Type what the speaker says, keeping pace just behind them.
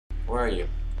Where are you?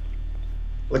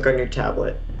 Look on your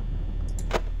tablet.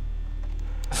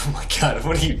 Oh my god,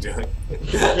 what are you doing?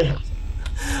 Yeah.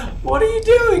 What are you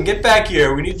doing? Get back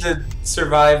here. We need to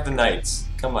survive the nights.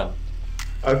 Come on.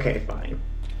 Okay, fine.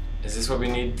 Is this what we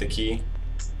need? The key?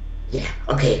 Yeah,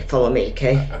 okay, follow me,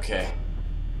 okay? Okay.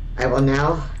 I will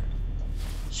now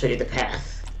show you the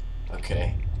path.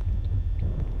 Okay.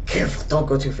 Careful, don't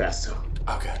go too fast though.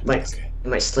 Okay. You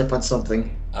might slip on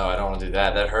something. Oh, I don't want to do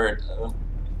that. That hurt.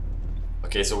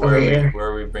 Okay, so Over here. where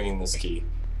are we bringing this key?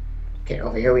 Okay,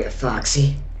 over here we have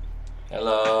Foxy.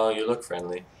 Hello, you look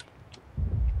friendly.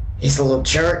 He's a little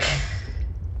jerk.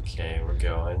 Okay, we're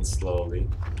going slowly.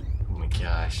 Oh my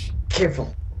gosh.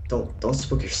 Careful. Don't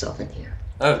spook yourself in here.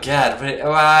 Oh god,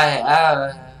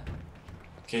 why?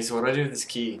 Okay, so what do I do with this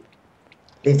key?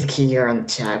 Leave the key here on the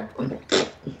table. On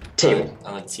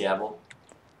the table?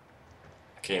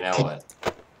 Okay, now Okay. what?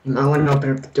 You might want to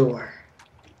open up the door.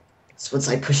 So once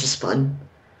I push this button,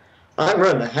 I'm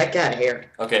running the heck out of here.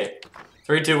 Okay.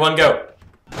 3, 2, 1, go!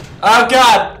 Oh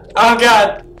god! Oh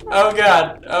god! Oh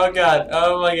god! Oh god!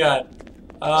 Oh my god!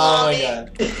 Oh my god!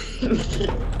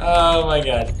 Oh my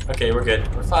god. Okay, we're good.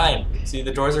 We're fine. See,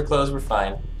 the doors are closed, we're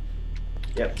fine.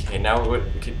 Yep. Okay, now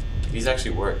these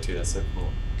actually work too, that's so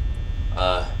cool.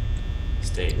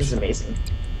 Stage. This is amazing.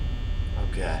 Oh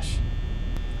gosh.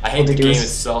 I hate the game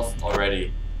itself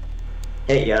already.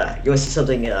 Hey, you wanna see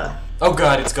something, Oh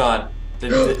god, it's gone.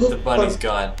 The bunny's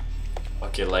gone.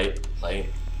 Okay, light.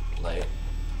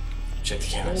 Check the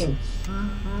cameras.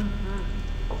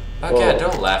 Oh god,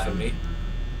 don't laugh at me.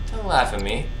 Don't laugh at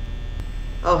me.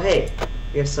 Oh, hey,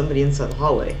 we have somebody inside the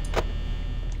hallway.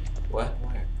 What?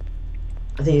 Where?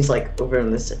 I think he's like over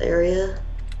in this area.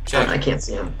 Check. I can't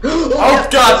see him. Oh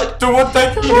god! Do what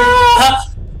the?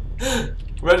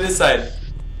 Right this side.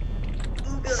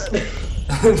 Oh god.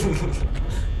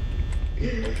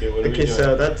 Okay, what are we Okay, doing?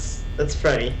 so that's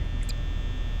Freddy.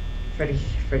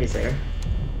 Freddy's there.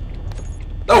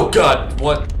 Oh god!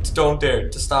 What? Don't dare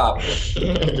to stop.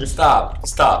 Stop.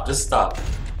 Stop. Just stop.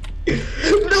 No,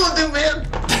 dude, man.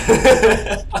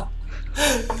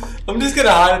 I'm just gonna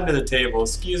hide under the table.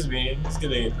 Excuse me. I'm just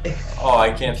gonna. Oh,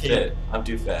 I can't fit. I'm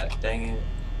too fat. Dang it.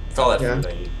 It's all that food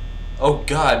I eat. Oh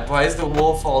god! Why is the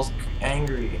wolf all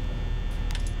angry?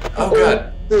 Oh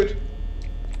god! Dude,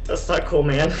 that's not cool,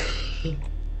 man.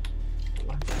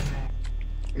 What the heck?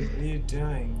 What are you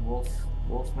doing,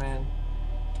 Wolfman?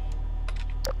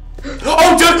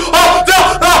 Oh, dude! Oh, no!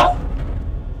 No!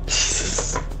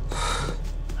 Jesus.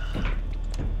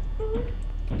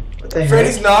 What the heck?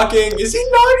 Freddy's knocking. Is he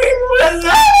knocking? What is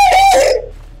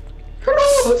that? Hello,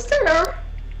 who's there?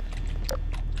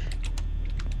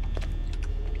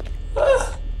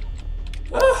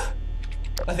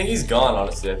 I think he's gone.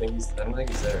 Honestly, I don't think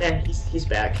he's there. Yeah, he's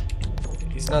back.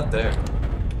 He's not there.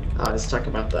 Oh, let's talk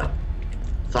about the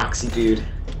Foxy dude.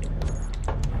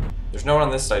 There's no one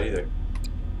on this side either.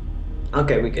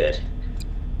 Okay, we good.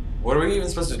 What are we even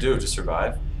supposed to do? Just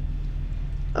survive?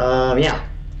 Yeah.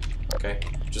 Okay.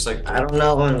 Just like. I don't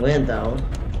know when win though.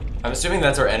 I'm assuming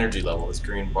that's our energy level. This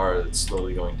green bar that's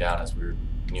slowly going down as we're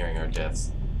nearing our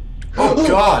deaths. Oh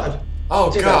god!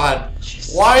 Oh Dude, god!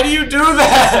 Jesus. Why do you do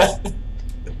that?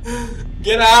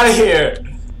 Get out of here!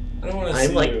 I don't want to see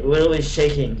I'm like you. literally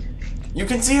shaking. You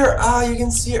can see her! Ah, you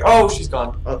can see her! Oh, she's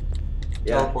gone. Oh,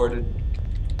 yeah. Teleported.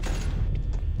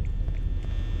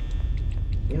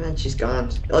 Yeah, man, she's gone.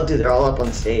 Oh, dude, they're all up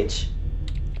on stage.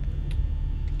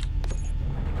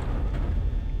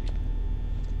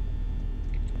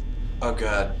 Oh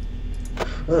god.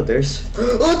 Oh, there's.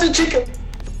 Oh, the chicken!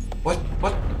 What?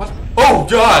 Oh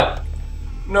god!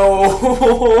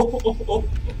 No!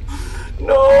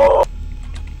 No!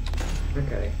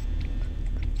 Okay.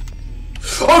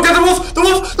 Oh god, the wolf! The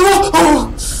wolf! The wolf!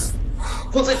 Oh!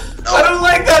 What's it? I don't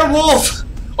like that wolf!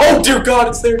 Oh dear god,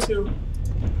 it's there too.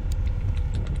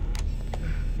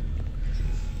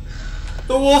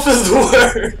 The wolf is the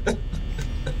worst!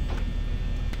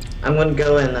 I'm gonna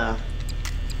go and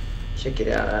check it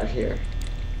out here.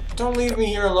 Don't leave me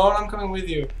here alone, I'm coming with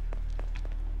you.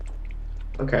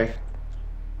 Okay.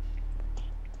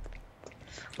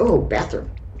 Oh, bathroom.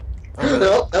 Oh, really?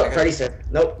 Nope, Okay. Freddy's there.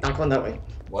 Nope, not going that way.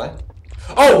 What?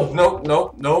 Oh! No! I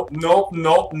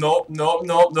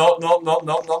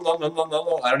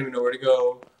don't even know where to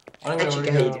go. I don't even know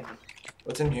where to go.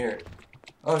 What's in here?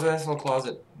 Oh, it's a nice little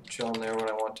closet. Chill in there when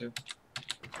I want to.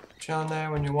 Chill in there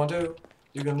when you want to.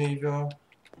 You can leave your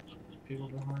people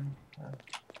behind.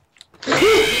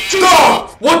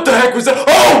 Oh! What the heck was that?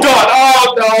 Oh god!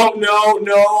 Oh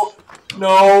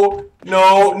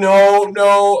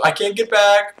no! I can't get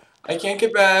back. I can't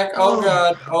get back. Oh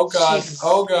god. Oh god. Jesus.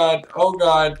 Oh god. Oh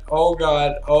god. Oh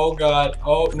god. Oh god.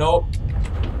 Oh nope.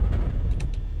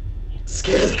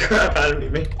 Scared the crap out of me,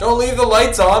 man. Don't leave the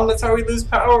lights on. That's how we lose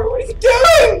power. What are you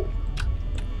doing?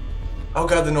 Oh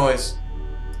god, the noise.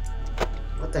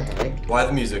 What the heck? Why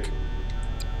the music?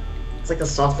 It's like a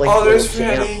soft, like. Oh, there's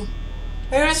little jam. Freddy.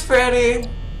 There's Freddy.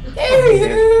 Oh, There he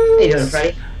man. is. How you doing,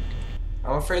 Freddy?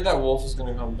 I'm afraid that wolf is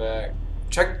gonna come back.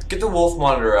 Get the wolf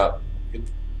monitor up.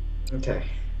 Okay.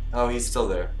 Oh, he's still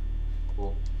there.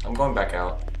 Cool. I'm going back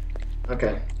out.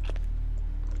 Okay.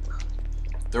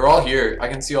 They're all here. I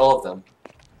can see all of them.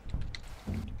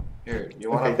 Here, you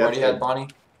want Okay, a that's party hat, good.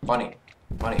 Bonnie?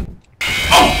 Bonnie.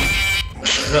 Oh!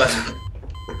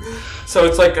 So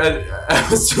it's like,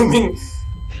 I'm assuming,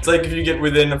 it's like if you get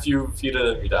within a few feet of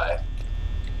them, you die.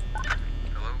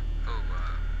 Hello?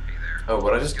 Hey there. Oh,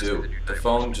 what'd I just do? The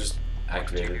phone just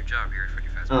activated. Your job here at Freddy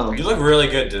Fast Oh. You look really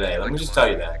good today. Let me just tell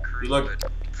you that. You look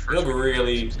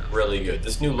really, really good.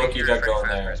 This new look you got going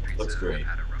there looks great.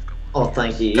 Oh,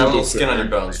 thank you. Got a You little did skin good, on your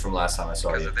man. bones from last time I saw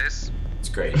Because you. of this, It's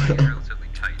great. it's relatively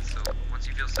tight, so once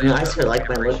you feel safe, You know, I sort of like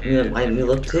my look, my new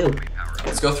look too.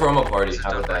 Let's go throw him a party.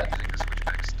 How about that?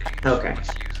 Okay.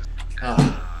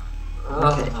 Ah.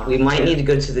 Okay. We might need to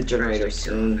go to the generator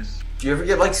soon. Do you ever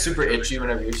get like super itchy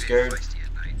whenever you're scared?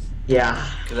 Yeah.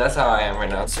 Cause that's how I am right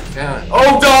now. It's like, damn.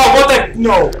 Oh dog! What the?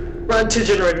 No! Run to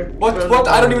generator. What? Run. What?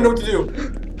 I don't even know what to do.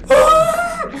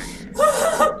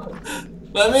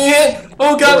 Let me in!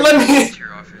 Oh god, let me in!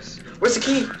 Where's the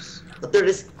key? Oh, there it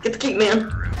is. Get the key, man.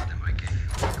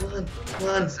 Come on. Come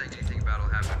on.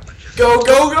 Go,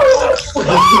 go, go!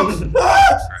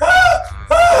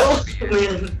 Oh,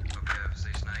 man.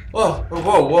 Whoa, whoa,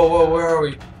 whoa, whoa, where are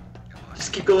we?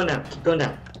 Just keep going down. Keep going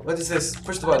down. What is this?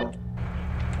 Push the button.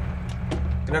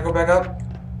 Can I go back up?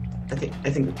 I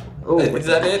think. Oh, Is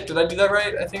that it? Did I do that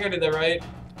right? I think I did that right.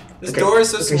 This Okay, door is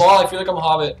so okay. small, I feel like I'm a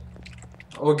hobbit.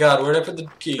 Oh god, where did I put the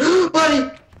key?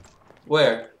 Buddy.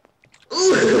 Where?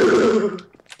 Ooh.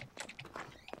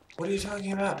 What are you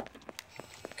talking about?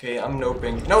 Okay, I'm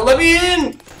noping. No, let me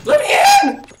in! Let me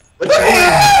in! What's Let me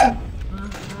in!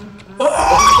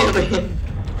 Oh, man.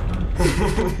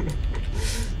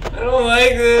 I don't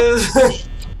like this.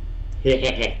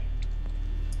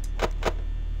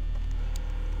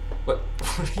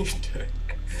 What are you doing?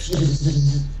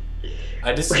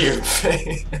 I just see your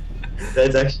face.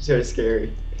 That's actually sort of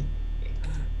scary.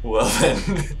 Well then.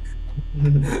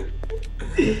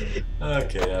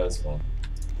 Okay, that was fun.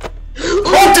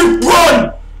 Oh, dude,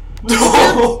 run!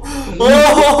 No!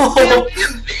 Oh!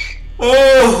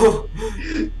 Oh!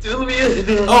 Dude, let me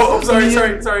in. Oh, I'm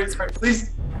sorry.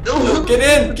 Please. No. Get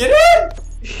in! Get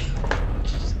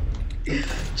in!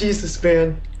 Jesus,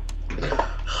 man.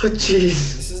 Oh,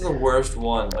 jeez. This is the worst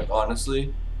one. Like,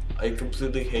 honestly, I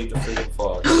completely hate the freaking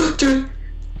fog. Dude.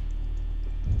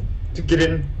 Dude, get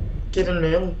in. Get in,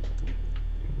 man.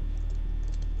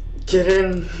 Get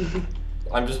in.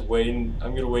 I'm just waiting.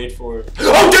 I'm gonna wait for it.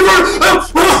 Oh,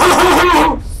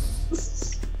 Dipper!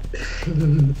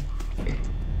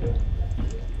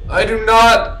 I do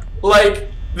not like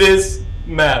this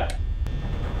map.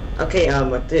 Okay,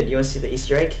 dude, you wanna see the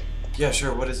Easter egg? Yeah,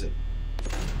 sure. What is it?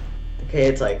 Okay,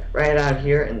 it's like right out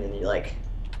here, and then you like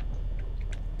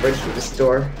break through this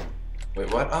door,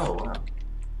 Wait, what? Oh, wow.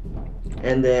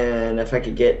 and then if I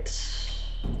could get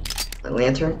a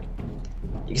lantern,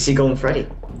 you can see Golden Freddy.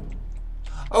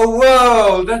 Oh,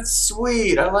 whoa! That's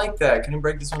sweet. I like that. Can you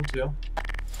break this one too?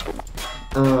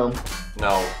 No.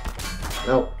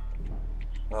 Nope.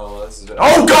 Oh, this is it.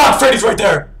 Oh God! Freddy's right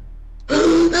there.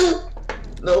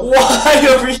 No. Why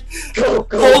are we? Go,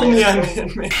 go, Hold me, man, I'm go. in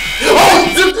me.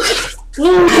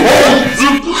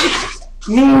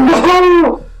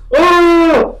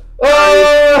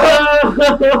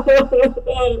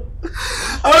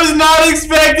 I was not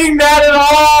expecting that at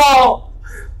all.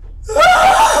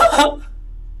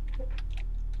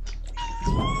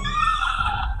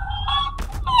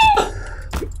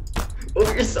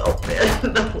 Over yourself,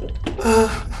 man. No.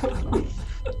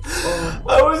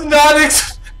 I was not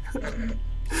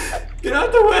Get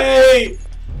out the way.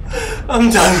 I'm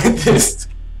done with this.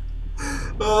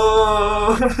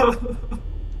 Oh.